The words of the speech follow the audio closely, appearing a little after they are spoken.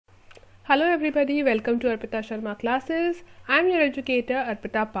Hello everybody, welcome to Arpita Sharma classes. I am your educator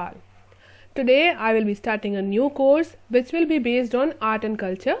Arpita Pal. Today I will be starting a new course which will be based on art and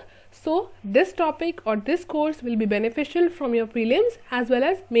culture. So this topic or this course will be beneficial from your prelims as well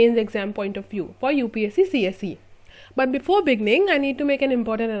as mains exam point of view for UPSC CSE. But before beginning, I need to make an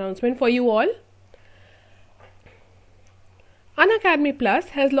important announcement for you all. Unacademy Plus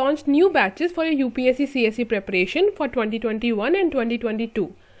has launched new batches for your UPSC CSE preparation for 2021 and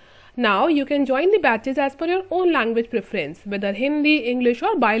 2022. Now you can join the batches as per your own language preference, whether Hindi, English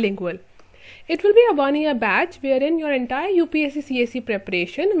or bilingual. It will be a one-year batch wherein your entire UPSC CSE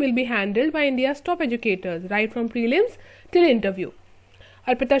preparation will be handled by India's top educators, right from prelims till interview.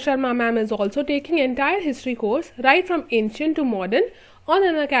 Arpita Sharma ma'am is also taking entire history course right from ancient to modern on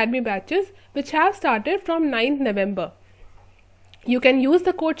Unacademy batches which have started from 9th November. You can use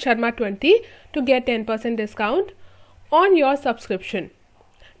the code SHARMA20 to get 10% discount on your subscription.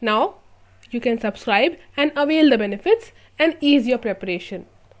 Now you can subscribe and avail the benefits and ease your preparation.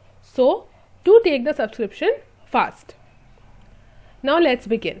 So do take the subscription fast. Now let's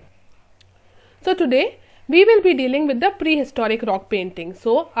begin. So today we will be dealing with the prehistoric rock painting.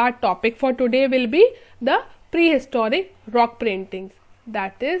 So our topic for today will be the prehistoric rock paintings.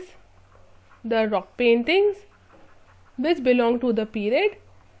 That is the rock paintings which belong to the period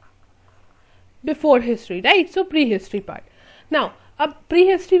before history, right? So prehistory part. Now अब pre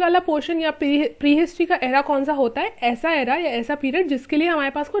history वाला portion या pre history का era कौन सा होता है? ऐसा era या ऐसा पीरियड जिसके लिए हमारे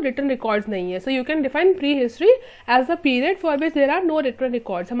पास कोई रिटन रिकॉर्ड्स नहीं है. So you can define pre history as a period for which there are no written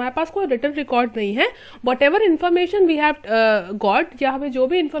records. हमारे पास कोई रिटन रिकॉर्ड नहीं है. What ever information we have got या हमें जो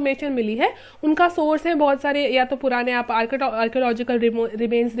भी इन्फॉर्मेशन मिली है उनका सोर्स है बहुत सारे, या तो पुराने आप आर्कियोलॉजिकल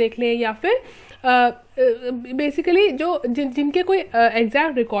रिमेन्स देख लें या फिर बेसिकली जिनके कोई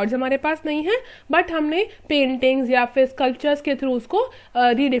एग्जैक्ट रिकॉर्ड्स हमारे पास नहीं है बट हमने पेंटिंग्स या फिर स्कल्पचर्स के थ्रू उसको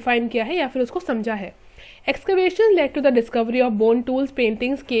रीडिफाइन किया है या फिर उसको समझा है. Excavation led to the discovery of bone tools,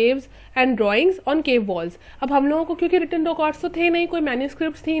 paintings, caves and drawings on cave walls. अब हम लोगों को क्योंकि रिटन रिकॉर्ड्स तो थे नहीं, कोई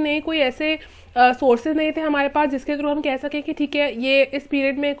मैन्यूस्क्रिप्ट्स थी नहीं, कोई ऐसे सोर्सेज नहीं थे हमारे पास जिसके थ्रू हम कह सकें कि ठीक है ये इस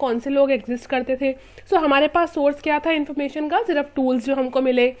पीरियड में कौन से लोग एग्जिस्ट करते थे. सो हमारे पास सोर्स क्या था इन्फॉर्मेशन का? सिर्फ टूल्स जो हमको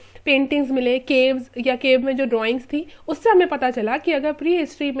मिले, पेंटिंग्स मिले, केव्स या केव में जो ड्राइंग्स थी उससे हमें पता चला कि अगर प्री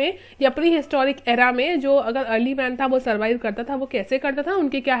हिस्ट्री में या प्री हिस्टोरिक एरा में जो अगर अर्ली मैन था वो सर्वाइव करता था, वो कैसे करता था,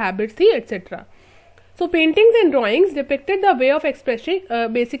 उनकी क्या हैबिट्स थी etcetera. So paintings and drawings depicted the way of expressing.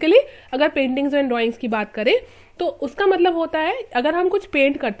 Basically अगर पेंटिंग्स एंड ड्राइंग्स की बात करें तो उसका मतलब होता है अगर हम कुछ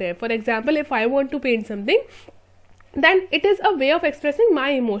पेंट करते हैं, for example if I want to paint something then it is a way of expressing my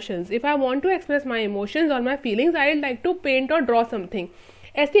emotions. If I want to express my emotions or my feelings, I would like to paint or draw something.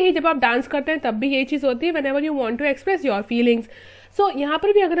 ऐसे ही जब आप dance करते हैं तब भी यही चीज़ होती है, whenever you want to express your feelings. सो यहाँ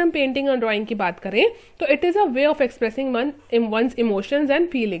पर भी अगर हम पेंटिंग और ड्राइंग की बात करें तो it is a way of expressing once emotions and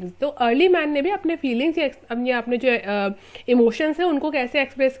feelings. तो अर्ली मैन ने भी अपने फीलिंग्स या अपने जो इमोशंस हैं उनको कैसे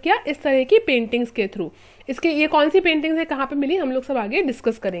एक्सप्रेस किया? इस तरह की पेंटिंग्स के थ्रू. इसके ये कौन सी पेंटिंग्स है, कहाँ पे मिली, हम लोग सब आगे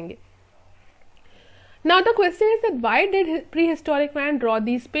डिस्कस करेंगे. Now the question is that why did prehistoric man draw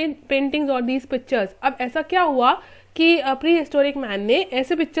these paintings or these pictures? अब ऐसा क्या हुआ कि प्री हिस्टोरिक मैन ने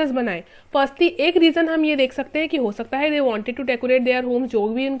ऐसे पिक्चर्स बनाए? फर्स्टली एक रीज़न हम ये देख सकते हैं कि हो सकता है they wanted to decorate their home. जो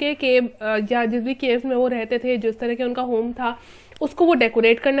भी उनके केव या जिस भी केव्स में वो रहते थे, जिस तरह के उनका होम था उसको वो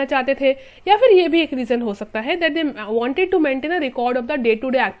डेकोरेट करना चाहते थे. या फिर ये भी एक रीज़न हो सकता है that they wanted to maintain a record of the day to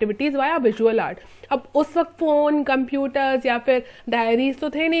day activities via visual art. अब उस वक्त फ़ोन, कंप्यूटर्स या फिर डायरीज तो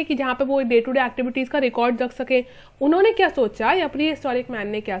थे नहीं कि जहाँ पे वो डे टू डे एक्टिविटीज़ का रिकॉर्ड रख सकें. उन्होंने क्या सोचा या प्री हिस्टोरिक मैन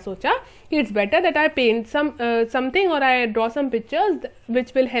ने क्या सोचा कि it's better that I paint something और I draw some pictures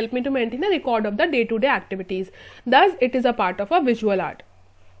which will help me to maintain a record of the day to day activities. Thus it is a part of a visual art.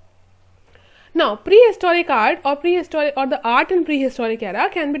 Now, prehistoric art or the art in prehistoric era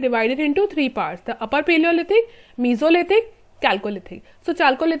can be divided into three parts: the Upper Paleolithic, Mesolithic, Chalcolithic. So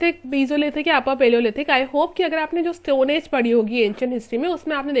Chalcolithic, Mesolithic या Upper Paleolithic. I hope कि अगर आपने जो stone age पढ़ी होगी ancient history में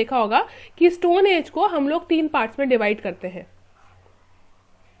उसमें आपने देखा होगा कि स्टोन एज को हम लोग तीन पार्ट्स में डिवाइड करते हैं: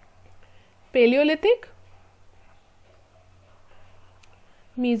 palaeolithic,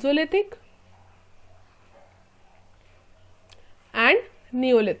 mesolithic and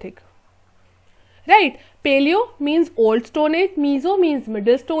Neolithic. Right, Paleo means old stone age, Meso means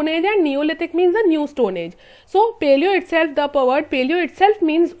middle stone age and Neolithic means the new stone age. So Paleo itself, the word Paleo itself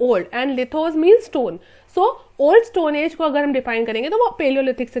means old and Lithos means stone. So old stone age को अगर हम define करेंगे तो वो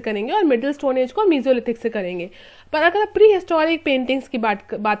palaeolithic से करेंगे और middle stone age को मीजोलिथिक से करेंगे. पर अगर प्री हिस्टोरिक पेंटिंग्स की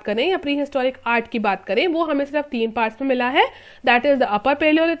बात करें या प्री हिस्टोरिक आर्ट की बात करें, वो हमें सिर्फ तीन पार्ट्स में मिला है. That is the upper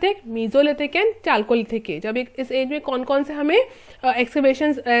palaeolithic, mesolithic and chalcolithic as. अब इस एज में कौन कौन से हमें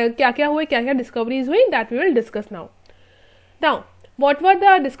एक्सकवेशंस क्या क्या हुए, क्या क्या डिस्कवरीज हुई, that we will discuss now. What were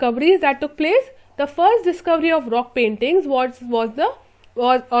the discoveries that took place? The first discovery of rock paintings was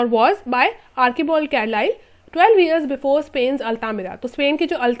by Archibald Carlyle 12 years before Spain's Altamira. तो स्पेन की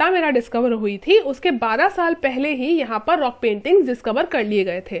जो अल्टामिरा डिस्कवर हुई थी उसके 12 साल पहले ही यहाँ पर रॉक पेंटिंग्स डिस्कवर कर लिए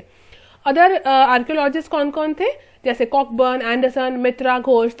गए थे. अदर आर्कियोलॉजिस्ट कौन कौन थे? जैसे कॉकबर्न, एंडरसन, मित्रा,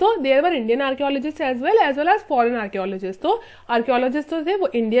 घोष. तो there were Indian archaeologist as well as foreign archaeologist. तो आर्कियोलॉजिस्ट तो थे वो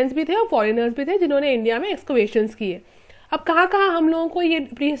इंडियंस भी थे और फॉरेनर्स भी थे जिन्होंने इंडिया में एक्सकवेशंस किए. अब कहाँ कहाँ हम लोगों को ये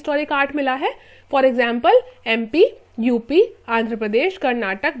प्री हिस्टोरिक आर्ट मिला है? For example MP, UP, Andhra Pradesh,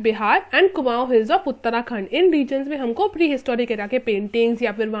 Karnataka, Bihar and Kumaon hills of Uttarakhand. In regions में हमको प्री हिस्टोरिक एरा के पेंटिंग्स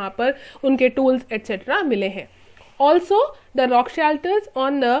या फिर वहां पर उनके टूल्स एटसेट्रा मिले हैं. Also, the rock shelters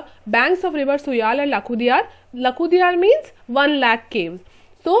on the banks of river Suyal and Lakudiyar. Lakudiyar means 1 lakh caves.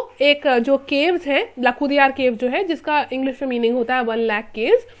 तो एक जो caves हैं, लखुदियार केव जो है जिसका इंग्लिश में मीनिंग होता है 1 lakh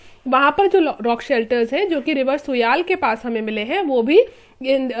caves, वहां पर जो रॉक शेल्टर्स हैं जो कि रिवर सुयाल के पास हमें मिले हैं वो भी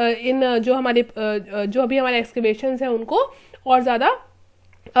इन जो हमारे जो अभी हमारे एक्सकवेशंस हैं उनको और ज़्यादा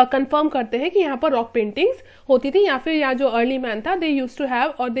कंफर्म करते हैं कि यहाँ पर रॉक पेंटिंग्स होती थी या फिर यहाँ जो अर्ली मैन था दे यूज्ड टू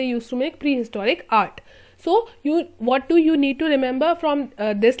हैव और they used to make pre historic art. So what do you need to remember from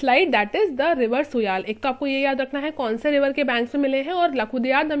this slide? That is the river Suyal. एक तो आपको ये याद रखना है कौन से रिवर के बैंक्स में मिले हैं और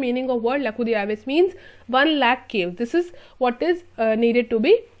Lakhudiyar, the meaning of word Lakhudiyar which means 1 lakh caves. This is what is needed to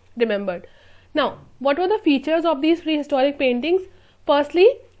be remembered. Now, what were the features of these prehistoric paintings? Firstly,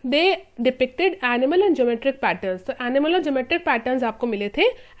 they depicted animal and geometric patterns. तो animal और geometric patterns आपको मिले थे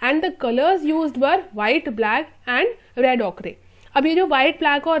and the colors used were white, black and red ochre. अब ये जो white,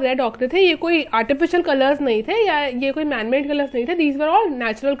 black और red ochre थे ये कोई आर्टिफिशियल कलर्स नहीं थे या ये कोई मैनमेड कलर्स नहीं थे. These were all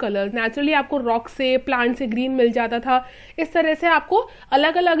natural colours. Naturally आपको रॉक से, प्लांट से ग्रीन मिल जाता था. इस तरह से आपको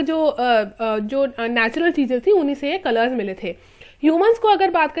अलग अलग जो नेचुरल चीजें थी उन्हीं से ये कलर्स मिले थे. ह्यूमंस को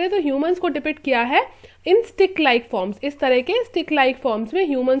अगर बात करें तो ह्यूमंस को डिपिक्ट किया है इन स्टिक लाइक फॉर्म्स. इस तरह के स्टिक लाइक फॉर्म्स में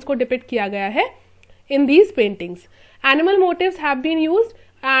ह्यूमंस को डिपिक्ट किया गया है in these paintings. Animal motives have been used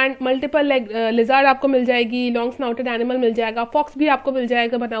and multiple lizard आपको मिल जाएगी, लॉन्ग स्नाउटेड एनिमल मिल जाएगा, फॉक्स भी आपको मिल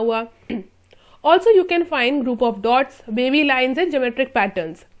जाएगा बना हुआ. Also you can find group of dots, baby lines and geometric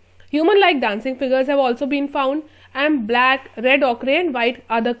patterns. Human like dancing figures have also been found and black, red ochre and white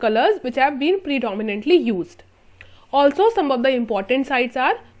are the colours which have been predominantly used. Also some of the important sites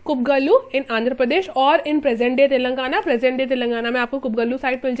are कुबगल्लू इन आंध्र प्रदेश और in present day Telangana. Present day Telangana में आपको कुबगल्लू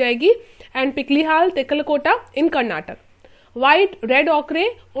site मिल जाएगी. And पिकलीहाल, तेकलकोटा in Karnataka. White, red ochre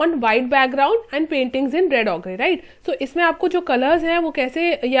on white background and paintings in red ochre. Right. सो इसमें आपको जो colours हैं वो कैसे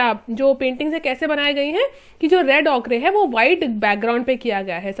या जो पेंटिंग्स है कैसे बनाई गई हैं कि जो रेड ऑक्रे है वो व्हाइट बैकग्राउंड पे किया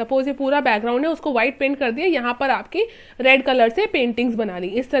गया है. सपोज ये पूरा बैकग्राउंड है उसको व्हाइट पेंट कर दिया, यहाँ पर आपकी रेड कलर से पेंटिंग्स बना ली.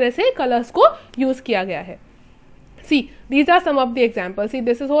 इस तरह से कलर्स को यूज किया गया है. See these are some of the example. See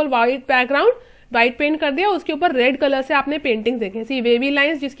this is all white background, white paint कर दिया, उसके ऊपर रेड कलर से आपने पेंटिंग्स देखे. सी वेवी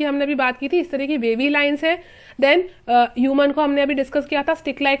लाइंस जिसकी हमने अभी बात की थी, इस तरह की वेवी लाइंस है. देन ह्यूमन को हमने अभी डिस्कस किया था,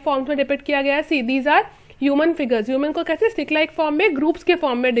 स्टिक लाइक फॉर्म्स में डिपिक्ट किया गया है. See these are human figures. Human को कैसे स्टिक लाइक फॉर्म में, ग्रुप्स के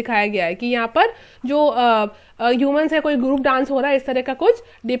फॉर्म में दिखाया गया है कि यहाँ पर जो ह्यूमन्स है कोई ग्रुप डांस हो रहा है, इस तरह का कुछ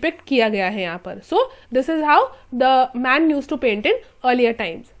डिपिक्ट किया गया है यहाँ पर. So this is how the man used to paint in earlier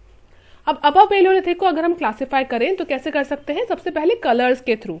times. अब अपर पेलियोलिथिक को अगर हम क्लासिफाई करें तो कैसे कर सकते हैं? सबसे पहले कलर्स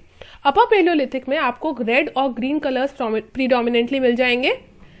के थ्रू. अपर पेलियोलिथिक में आपको रेड और ग्रीन कलर्स प्रीडोमिनेंटली मिल जाएंगे.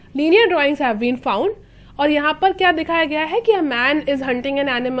 Linear drawings have been found और यहाँ पर क्या दिखाया गया है कि a man is hunting an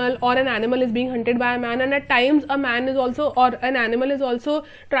animal और an animal is being hunted bye a man and eight times a man is also और an animal is also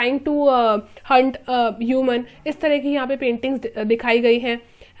trying to Hunt human. इस तरह की यहाँ पे पेंटिंग्स दिखाई गई हैं.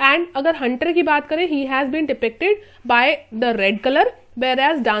 एंड अगर हंटर की बात करें, he has been depicted by the red colour, where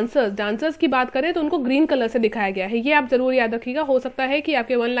as dancers की बात करें तो उनको ग्रीन कलर से दिखाया गया है. ये आप जरूर याद रखिएगा. हो सकता है कि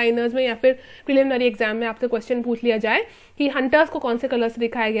आपके 1 लाइनर्स में या फिर प्रिलिमिनरी एग्जाम में आपसे क्वेश्चन पूछ लिया जाए कि हंटर्स को कौन से कलर से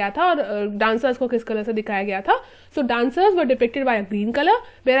दिखाया गया था और डांसर्स को किस कलर से दिखाया गया था. सो dancers were depicted by green colour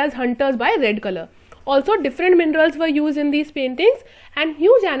where as hunters bye red colour. Also, different minerals were used in these paintings and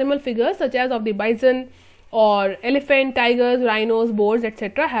huge animal figures such as of the bison or elephant, tigers, rhinos, boars,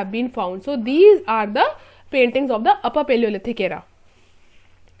 etc. have been found. So, these are the paintings of the Upper Paleolithic era.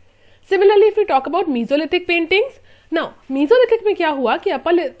 Similarly, if we talk about Mesolithic paintings, now Mesolithic में क्या हुआ कि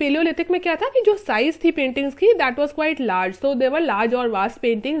Upper Paleolithic में क्या था कि जो size थी paintings की that was quite large. So, there were large or vast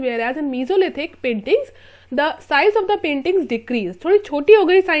paintings, whereas in Mesolithic paintings the size of the paintings decreased. थोड़ी छोटी हो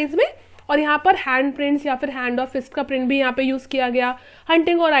गई size में और यहाँ पर हैंड प्रिंट्स या फिर हैंड और फिस्ट का प्रिंट भी यहाँ पे यूज किया गया.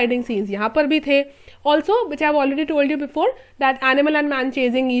 हंटिंग और राइडिंग सीन्स यहाँ पर भी थे. Also which I have already told you before that animal and man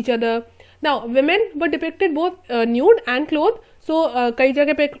chasing each other. Now women were depicted both nude and clothed. सो कई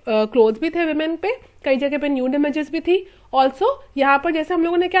जगह पे क्लोथ भी थे विमेन पे, कई जगह पे न्यूड इमेजेस भी थी. ऑल्सो यहाँ पर जैसे हम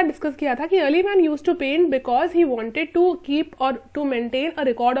लोगों ने क्या डिस्कस किया था कि early man use to paint because he wanted to keep और to maintain a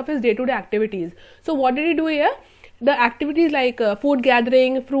record of his day to day activities. So what did he do here? The activities like food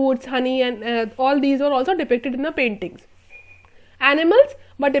gathering, fruits, honey, and all these were also depicted in the paintings. Animals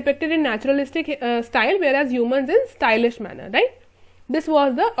were depicted in naturalistic style, whereas humans in stylish manner, right? This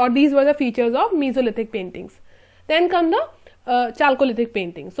was these were the features of Mesolithic paintings. Then come the Chalcolithic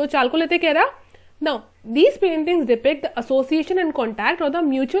paintings. So Chalcolithic era. Now these paintings depict the association and contact or the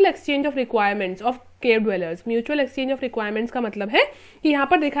mutual exchange of requirements of cave dwellers. Mutual exchange of requirements का मतलब है कि यहाँ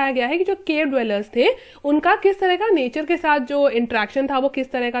पर दिखाया गया है कि जो केव ड्वेलर्स थे उनका किस तरह का नेचर के साथ जो इंटरेक्शन था वो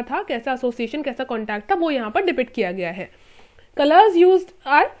किस तरह का था, कैसा एसोसिएशन, कैसा कॉन्टैक्ट था, वो यहाँ पर डिपिक्ट किया गया है. Colours used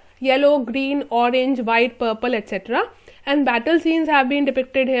are yellow, green, orange, white, purple etcetera. And battle scenes have been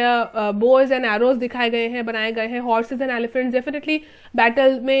depicted here. Bhoj and arrows दिखाए गए हैं, बनाए गए हैं. Horses and elephants, definitely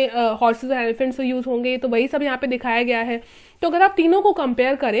battle में हॉर्सेज एंड एलिफेंट्स यूज होंगे, तो वही सब यहाँ पे दिखाया गया है. तो अगर आप तीनों को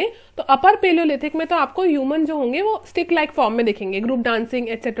कंपेयर करें तो अपर पेलियोलिथिक में तो आपको ह्यूमन जो होंगे वो स्टिक लाइक फॉर्म में दिखेंगे, ग्रुप डांसिंग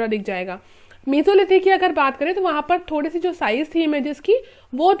एटसेट्रा दिख जाएगा. मीसोलिथिक की अगर बात करें तो वहां पर थोड़ी सी जो साइज थी इमेजेस की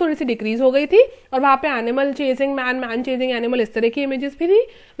वो थोड़ी सी डिक्रीज हो गई थी, और वहां पे animal chasing man, man chasing animal, इस तरह की इमेजेस भी थी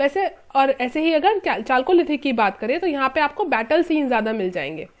वैसे. और ऐसे ही अगर चाल्कोलिथिक की बात करें तो यहाँ पे आपको बैटल सीन ज्यादा मिल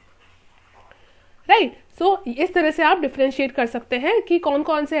जाएंगे, राइट. सो इस तरह से आप डिफ्रेंशिएट कर सकते हैं कि कौन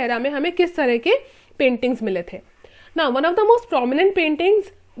कौन से एरा में हमें किस तरह के पेंटिंग्स मिले थे. Now, one of the most prominent paintings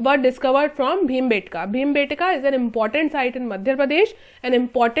were discovered from Bhimbetka. Bhimbetka is an important site in Madhya Pradesh, an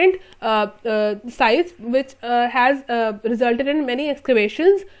important site which has resulted in many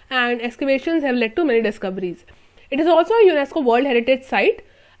excavations, and excavations have led to many discoveries. It is also a UNESCO World Heritage Site,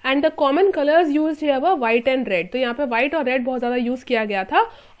 and the common colors used here were white and red. तो यहाँ पे white और red बहुत ज़्यादा use किया गया था.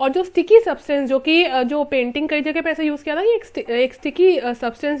 और जो स्टिकी सब्सटेंस जो कि जो पेंटिंग कई जगह पे ऐसे यूज़ किया था कि एक स्टिकी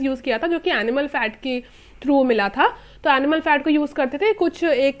सब्सटेंस यूज़ किया था जो कि एनिमल फैट की थ्रू मिला था. तो एनिमल फैट को यूज करते थे कुछ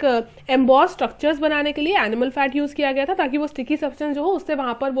एक एम्बॉस स्ट्रक्चर्स बनाने के लिए एनिमल फैट यूज किया गया था ताकि वो स्टिकी सब्सटेंस जो हो उससे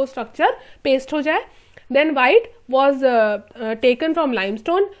वहां पर वो स्ट्रक्चर पेस्ट हो जाए. Then white was taken from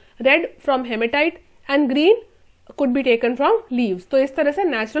limestone, red from haematite and green could be taken from leaves. तो इस तरह से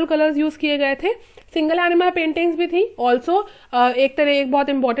नेचुरल कलर्स यूज किए गए थे. सिंगल एनिमल पेंटिंग्स भी थी. ऑल्सो एक बहुत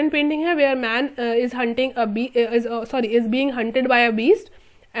इंपॉर्टेंट पेंटिंग है where man is being hunted bye a beast,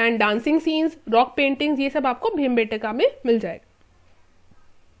 and dancing scenes, rock paintings, ये सब आपको भीमबेटका में मिल जाएगा.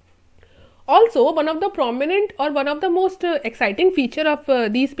 Also one of the prominent और one of the most exciting feature of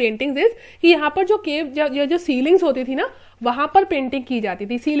these paintings is कि यहाँ पर जो केव जो सीलिंग्स होती थी ना वहां पर पेंटिंग की जाती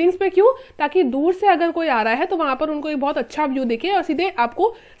थी. सीलिंग्स पे क्यों? ताकि दूर से अगर कोई आ रहा है तो वहां पर उनको एक बहुत अच्छा व्यू दिखे और सीधे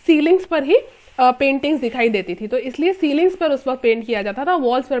आपको सीलिंग्स पर ही पेंटिंग्स दिखाई देती थी. तो इसलिए सीलिंग्स पर उस वक्त पेंट किया जाता था,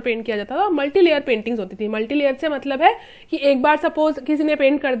 वॉल्स पर पेंट किया जाता था. मल्टी लेयर पेंटिंग्स होती थी. मल्टी लेयर से मतलब है कि एक बार सपोज किसी ने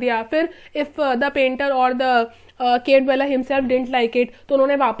पेंट कर दिया, फिर इफ द पेंटर और the cave dweller himself didn't like it तो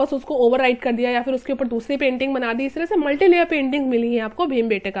उन्होंने वापस उसको ओवरराइट कर दिया या फिर उसके ऊपर दूसरी पेंटिंग बना दी. इस तरह से मल्टी लेयर पेंटिंग्स मिली है आपको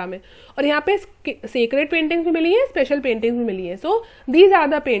भीमबेटका में. और यहाँ पे सेक्रेट पेंटिंग्स भी मिली है, स्पेशल पेंटिंग्स भी मिली है. So these are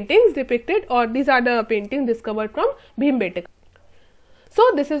the paintings depicted और these are the paintings discovered from Bhimbetka. So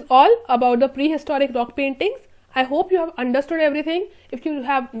this is all about the prehistoric rock paintings. I hope you have understood everything. If you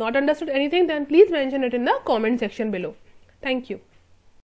have not understood anything, then please mention it in the comment section below. Thank you.